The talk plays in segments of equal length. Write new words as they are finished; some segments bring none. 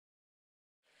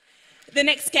The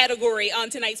next category on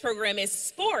tonight's program is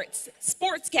sports.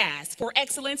 Sportscast, for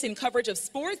excellence in coverage of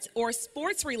sports or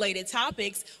sports-related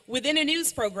topics within a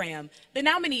news program. The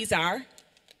nominees are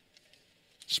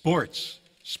Sports,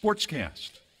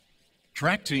 Sportscast,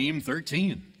 Track Team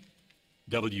 13,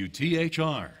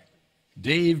 WTHR,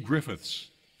 Dave Griffiths,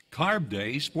 Carb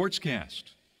Day Sportscast,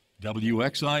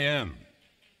 WXIN.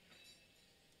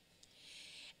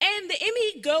 And the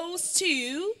Emmy goes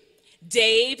to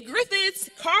Dave Griffiths,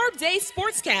 Carb Day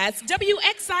Sportscast,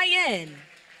 WXIN.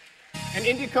 An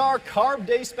IndyCar Carb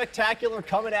Day Spectacular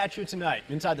coming at you tonight.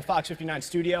 Inside the Fox 59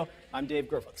 studio, I'm Dave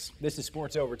Griffiths. This is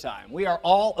Sports Overtime. We are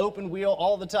all open wheel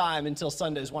all the time until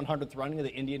Sunday's 100th running of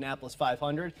the Indianapolis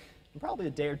 500, and probably a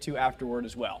day or two afterward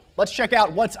as well. Let's check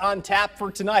out what's on tap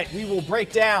for tonight. We will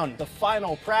break down the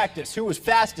final practice, who was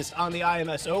fastest on the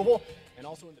IMS Oval, and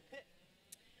also in the pit.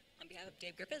 On behalf of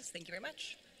Dave Griffiths, thank you very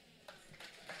much.